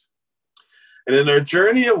sight. And in our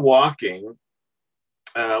journey of walking,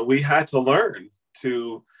 we had to learn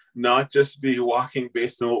to not just be walking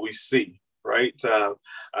based on what we see, right?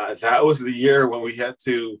 That was the year when we had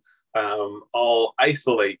to all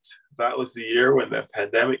isolate. That was the year when the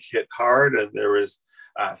pandemic hit hard, and there was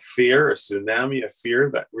fear, a tsunami of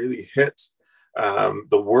fear that really hit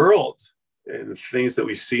the world, and the things that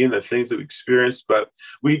we see and the things that we experience. But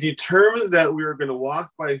we determined that we were going to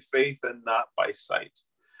walk by faith and not by sight.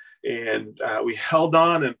 And we held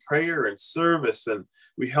on in prayer and service, and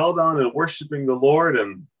we held on in worshiping the Lord.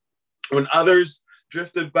 And when others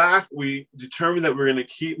drifted back, we determined that we're going to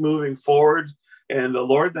keep moving forward. And the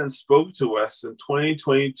Lord then spoke to us in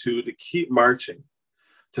 2022 to keep marching,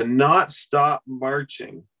 to not stop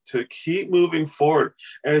marching, to keep moving forward.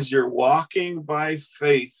 As you're walking by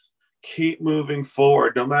faith, keep moving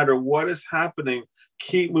forward. No matter what is happening,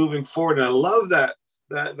 keep moving forward. And I love that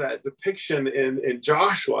depiction in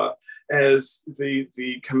Joshua, as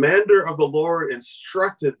the commander of the Lord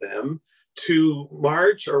instructed them to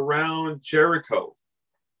march around Jericho.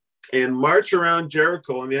 And march around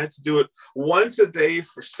Jericho, and they had to do it once a day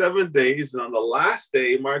for 7 days, and on the last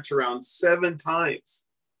day, march around 7 times.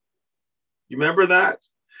 You remember that?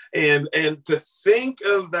 And to think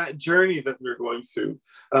of that journey that we're going through,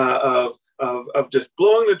 of just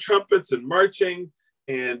blowing the trumpets and marching,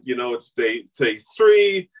 and it's day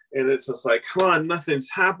 3, and it's just like, come on, nothing's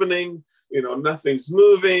happening, nothing's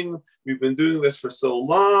moving. We've been doing this for so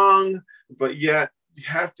long, but yet you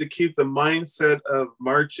have to keep the mindset of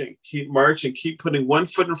marching, keep putting one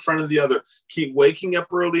foot in front of the other, keep waking up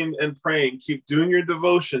early and praying, keep doing your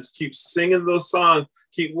devotions, keep singing those songs,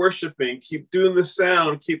 keep worshiping, keep doing the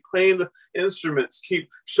sound, keep playing the instruments, keep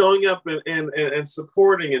showing up and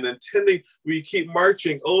supporting and attending. We keep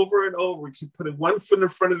marching over and over. We keep putting one foot in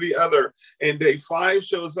front of the other. And day 5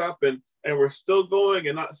 shows up and we're still going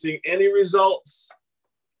and not seeing any results.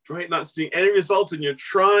 Right, not seeing any results, and you're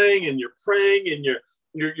trying and you're praying and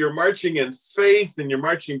you're marching in faith and you're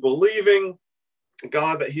marching believing,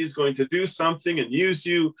 God, that he's going to do something and use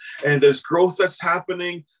you. And there's growth that's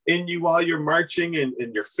happening in you while you're marching, and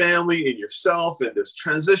in your family, in yourself, and there's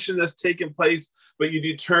transition that's taking place, but you're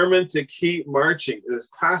determined to keep marching. This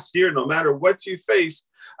past year, no matter what you face,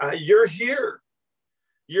 you're here.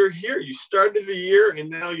 You're here. You started the year and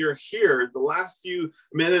now you're here. The last few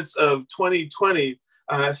minutes of 2020,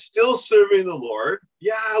 still serving the Lord.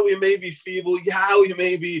 Yeah, we may be feeble. Yeah, we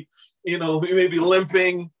may be, we may be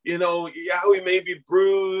limping. Yeah, we may be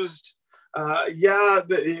bruised. There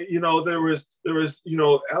was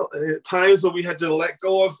times when we had to let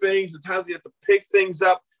go of things, the times we had to pick things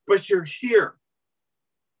up, but you're here.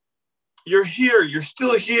 You're here. You're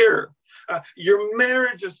still here. Your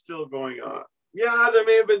marriage is still going on. Yeah, there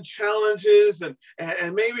may have been challenges and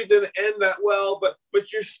maybe it didn't end that well, but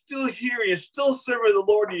you're still here. You're still serving the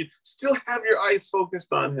Lord. You still have your eyes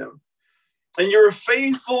focused on him. And you're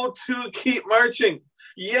faithful to keep marching.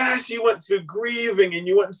 Yes, you went through grieving and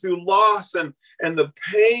you went through loss and the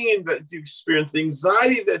pain that you experienced, the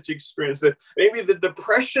anxiety that you experienced, maybe the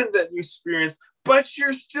depression that you experienced, but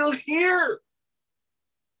you're still here.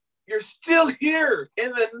 You're still here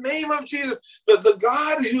in the name of Jesus. The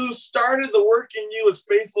God who started the work in you is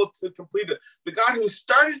faithful to complete it. The God who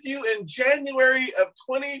started you in January of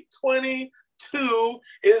 2022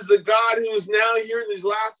 is the God who is now here in these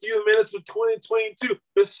last few minutes of 2022.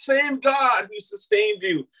 The same God who sustained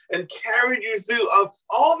you and carried you through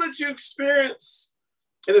all that you experienced.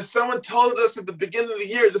 And if someone told us at the beginning of the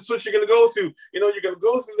year, this is what you're going to go through, you're going to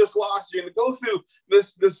go through this loss, you're going to go through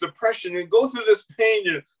this depression, you're going to go through this pain,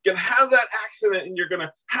 you're going to have that accident, and you're going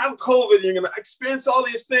to have COVID, you're going to experience all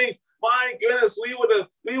these things. My goodness, we would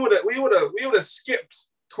have skipped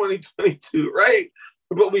 2022, right?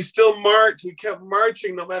 But we still marched. We kept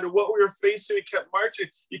marching no matter what we were facing. We kept marching.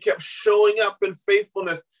 You kept showing up in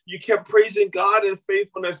faithfulness. You kept praising God in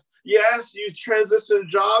faithfulness. Yes, you transitioned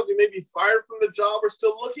jobs. You may be fired from the job or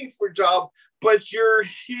still looking for a job, but you're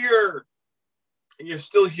here and you're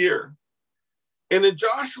still here. And in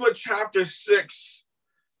Joshua chapter 6,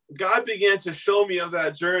 God began to show me of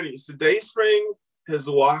that journey. So Dayspring has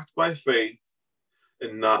walked by faith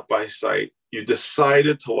and not by sight. You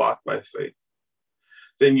decided to walk by faith.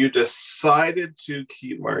 Then you decided to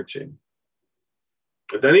keep marching.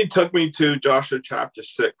 And then he took me to Joshua chapter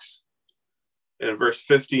 6 and verse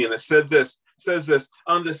 50, and it says this,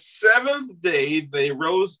 on the seventh day, they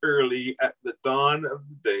rose early at the dawn of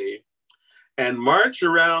the day and marched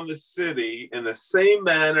around the city in the same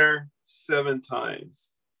manner 7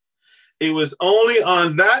 times. It was only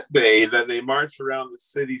on that day that they marched around the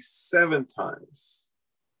city 7 times.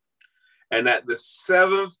 And at the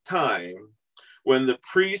 7th time, when the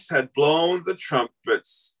priests had blown the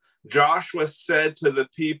trumpets, Joshua said to the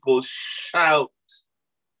people, shout,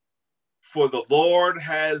 for the Lord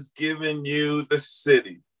has given you the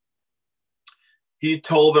city. He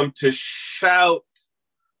told them to shout,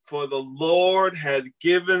 for the Lord had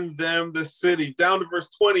given them the city. Down to verse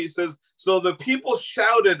 20, it says, so the people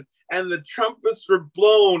shouted and the trumpets were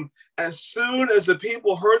blown. As soon as the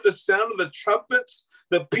people heard the sound of the trumpets,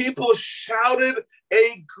 the people shouted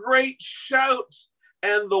a great shout,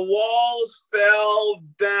 and the walls fell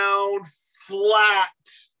down flat.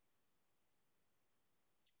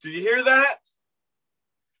 Did you hear that?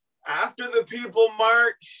 After the people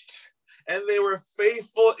marched, and they were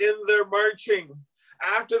faithful in their marching.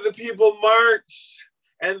 After the people marched,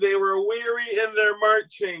 and they were weary in their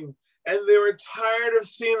marching, and they were tired of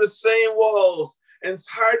seeing the same walls, and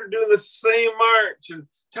tired of doing the same march, and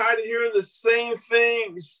tired of hearing the same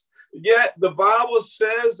things. Yet the Bible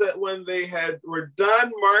says that when they were done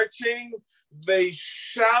marching, they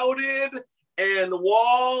shouted and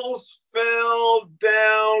walls fell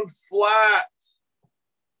down flat.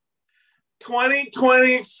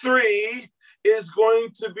 2023 is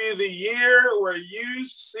going to be the year where you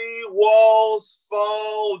see walls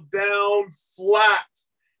fall down flat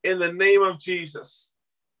in the name of Jesus.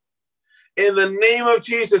 In the name of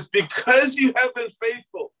Jesus, because you have been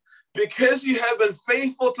faithful. Because you have been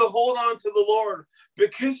faithful to hold on to the Lord,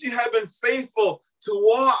 because you have been faithful to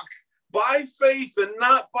walk by faith and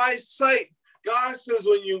not by sight. God says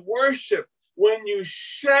when you worship, when you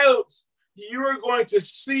shout, you are going to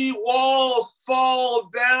see walls fall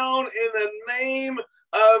down in the name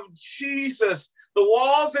of Jesus. The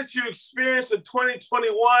walls that you experienced in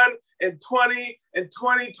 2021 and 20 and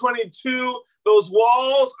 2022, those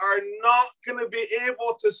walls are not going to be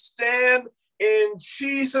able to stand in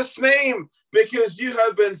Jesus' name, because you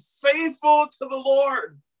have been faithful to the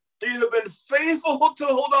Lord. You have been faithful to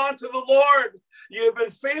hold on to the Lord. You have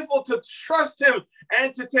been faithful to trust him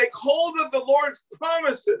and to take hold of the Lord's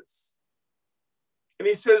promises. And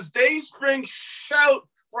he says, Dayspring, shout,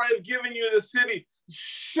 for I have given you the city.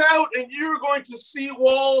 Shout, and you're going to see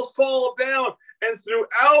walls fall down. And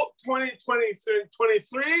throughout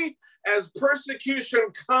 2023, as persecution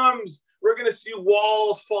comes, we're going to see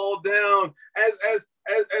walls fall down. As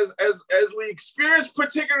we experience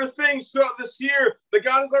particular things throughout this year that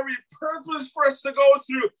God has already purposed for us to go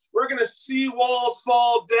through, we're going to see walls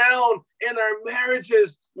fall down in our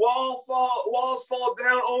marriages. Walls fall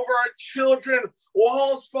down over our children.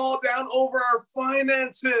 Walls fall down over our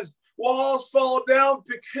finances. Walls fall down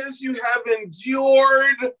because you have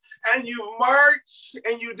endured and you marched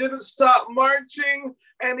and you didn't stop marching.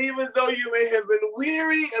 And even though you may have been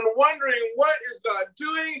weary and wondering what is God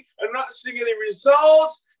doing and not seeing any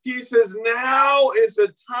results, he says, now is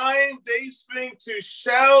the time, Dayspring, to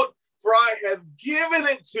shout, for I have given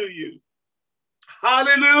it to you.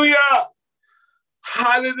 Hallelujah.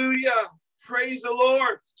 Hallelujah. Praise the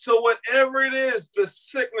Lord. So whatever it is, the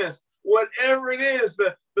sickness, whatever it is,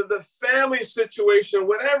 the family situation,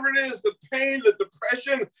 whatever it is, the pain, the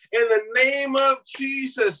depression, in the name of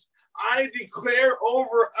Jesus, I declare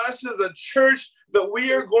over us as a church that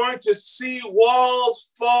we are going to see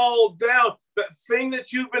walls fall down. That thing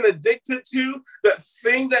that you've been addicted to, that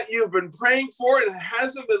thing that you've been praying for and it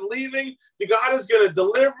hasn't been leaving, God is going to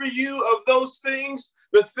deliver you of those things.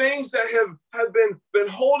 The things that have been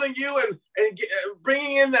holding you and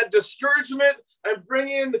bringing in that discouragement and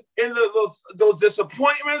bringing in those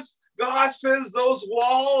disappointments, God says those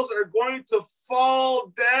walls are going to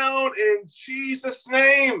fall down in Jesus'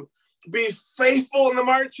 name. Be faithful in the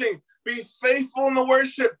marching. Be faithful in the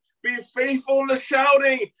worship. Be faithful in the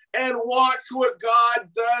shouting. And watch what God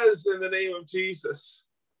does in the name of Jesus.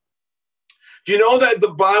 Do you know that the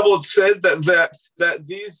Bible said that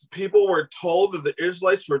these people were told, that the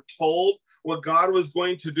Israelites were told what God was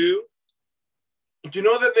going to do? Do you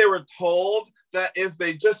know that they were told that if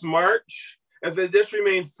they just march, if they just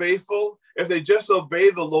remain faithful, if they just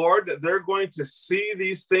obey the Lord, that they're going to see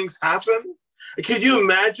these things happen? Could you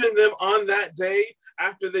imagine them on that day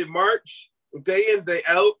after they march day in, day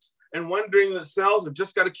out, and wondering themselves, I've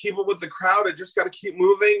just got to keep up with the crowd. I just got to keep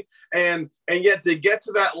moving. And yet they get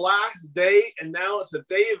to that last day, and now it's a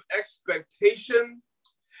day of expectation.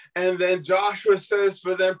 And then Joshua says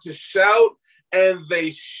for them to shout, and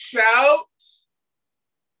they shout.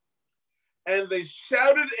 And they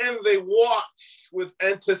shouted and they watched with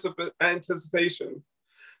anticipation.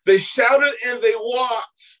 They shouted and they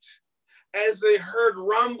watched as they heard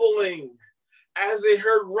rumbling. As they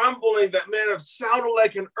heard rumbling that may have sounded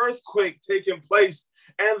like an earthquake taking place,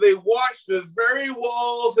 and they watched the very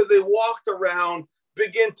walls that they walked around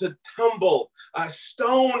begin to tumble,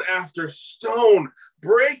 stone after stone,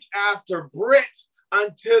 brick after brick,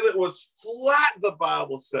 until it was flat, the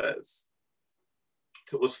Bible says.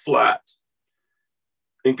 It was flat.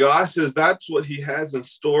 And God says that's what he has in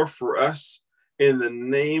store for us in the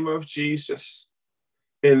name of Jesus.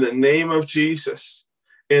 In the name of Jesus.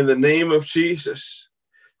 In the name of Jesus.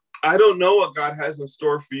 I don't know what God has in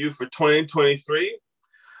store for you for 2023.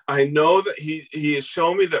 I know that he has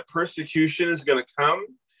shown me that persecution is going to come,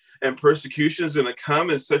 and persecution is going to come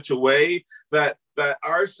in such a way that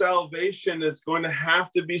our salvation is going to have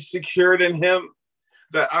to be secured in him.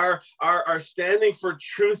 That our standing for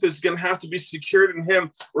truth is going to have to be secured in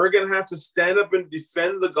him. We're going to have to stand up and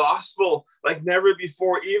defend the gospel like never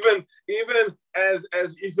before. Even as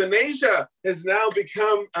euthanasia has now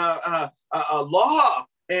become a law,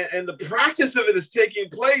 and the practice of it is taking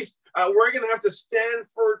place, we're going to have to stand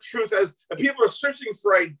for truth as people are searching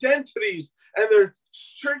for identities and they're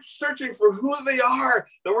searching for who they are.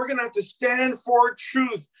 Then we're going to have to stand for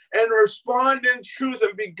truth and respond in truth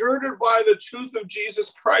and be girded by the truth of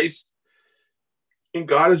Jesus Christ. And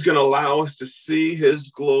God is going to allow us to see his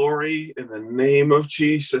glory in the name of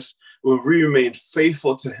Jesus when we remain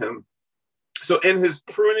faithful to him. So in his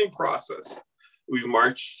pruning process, we've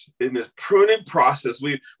marched. In this pruning process,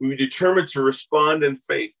 we determined to respond in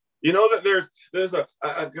faith. You know that there's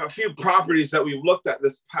a few properties that we've looked at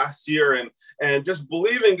this past year, and just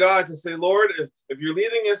believing God to say, Lord, if you're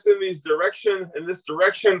leading us in this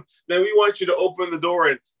direction, then we want you to open the door.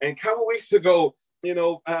 And a couple weeks ago,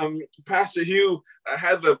 Pastor Hugh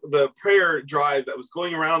had the prayer drive that was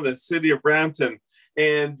going around the city of Brampton.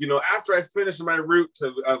 And, after I finished my route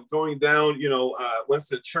of going down,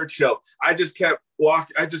 Winston Churchill, I just kept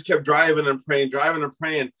driving and praying.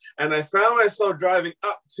 And I found myself driving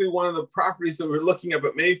up to one of the properties that we were looking at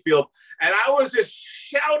Mayfield. And I was just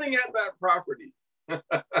shouting at that property.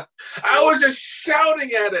 I was just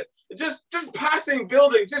shouting at it, just passing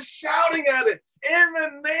buildings, just shouting at it. In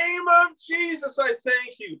the name of Jesus, I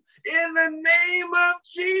thank you. In the name of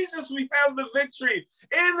Jesus, we have the victory.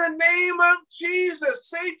 In the name of Jesus,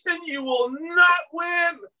 Satan, you will not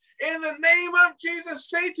win. In the name of Jesus,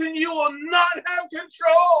 Satan, you will not have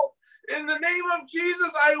control. In the name of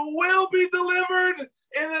Jesus, I will be delivered.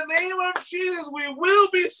 In the name of Jesus, we will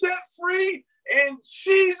be set free. In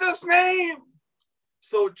Jesus' name.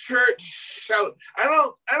 So church, shout. I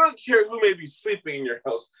don't care who may be sleeping in your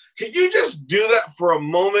house. Can you just do that for a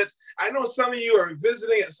moment? I know some of you are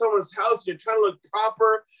visiting at someone's house and you're trying to look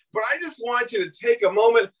proper, but I just want you to take a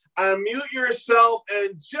moment, unmute yourself,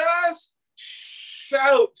 and just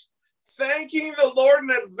shout, thanking the Lord in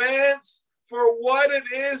advance for what it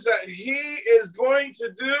is that he is going to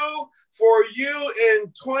do for you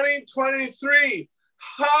in 2023.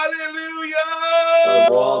 Hallelujah! The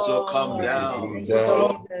walls will come down.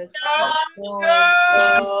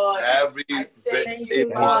 Every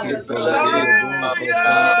impossibility will come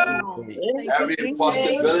down. Every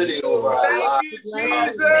impossibility over our lives.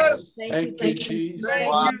 Jesus. Thank you, Jesus.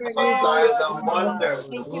 Signs and wonders.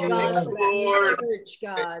 Thank you, God, for Lord. that church,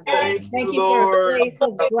 God. Thank Thank you, you for a Lord. place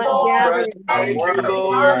of gathering. Thank you, Thank you,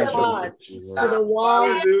 Lord. God, for the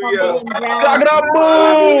walls Hallelujah. tumbling down.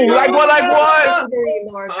 Hallelujah. Like what? Victory,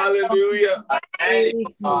 Lord. Hallelujah. Praise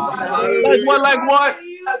you, God. Hallelujah. Like what?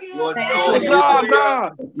 Your Thank joy. you, God, Lord.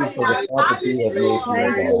 God. Thank you for the prophecy of Thank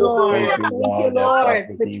Praise you, the Lord. Lord. Thank you, Lord,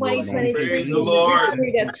 for 2023, Praise the the Lord.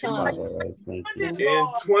 victory that's come. In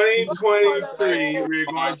 2023, we're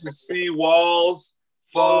going to see walls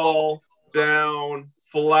fall down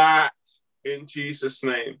flat in Jesus'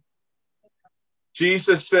 name.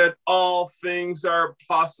 Jesus said, all things are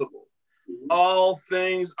possible. All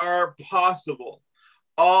things are possible.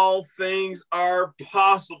 All things are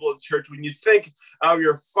possible, church. When you think of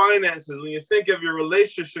your finances, when you think of your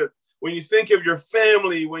relationship, when you think of your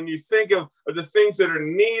family, when you think of the things that are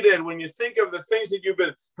needed, when you think of the things that you've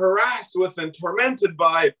been harassed with and tormented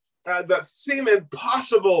by that seem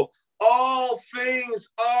impossible, all things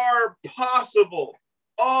are possible.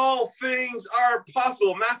 All things are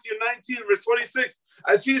possible. Matthew 19, verse 26.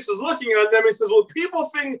 Jesus is looking on them. He says, well, people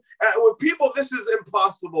think, with people, this is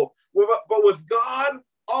impossible. But with God,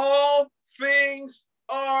 all things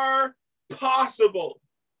are possible.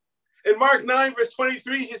 In Mark 9, verse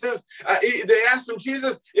 23, he says, they asked him,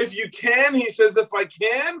 Jesus, if you can, he says, if I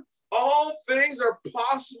can, all things are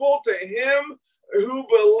possible to him who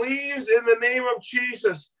believes in the name of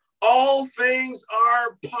Jesus. All things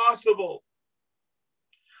are possible.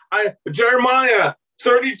 Jeremiah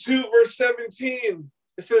 32, verse 17,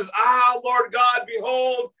 it says, Lord God,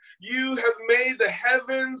 behold, you have made the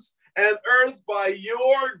heavens and earth by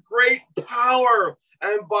your great power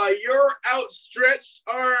and by your outstretched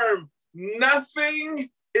arm. Nothing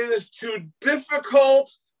is too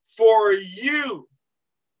difficult for you.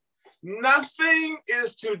 Nothing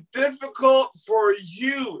is too difficult for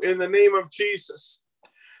you in the name of Jesus.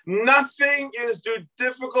 Nothing is too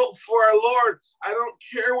difficult for our Lord. I don't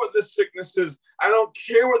care what the sickness is. I don't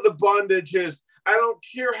care what the bondage is. I don't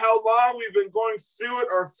care how long we've been going through it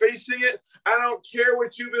or facing it. I don't care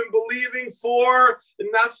what you've been believing for.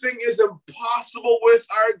 Nothing is impossible with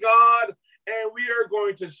our God. And we are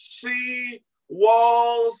going to see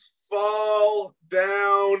walls fall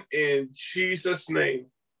down in Jesus' name.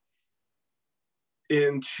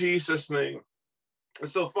 In Jesus' name. And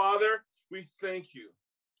so, Father, we thank you.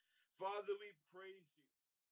 Father, we praise you.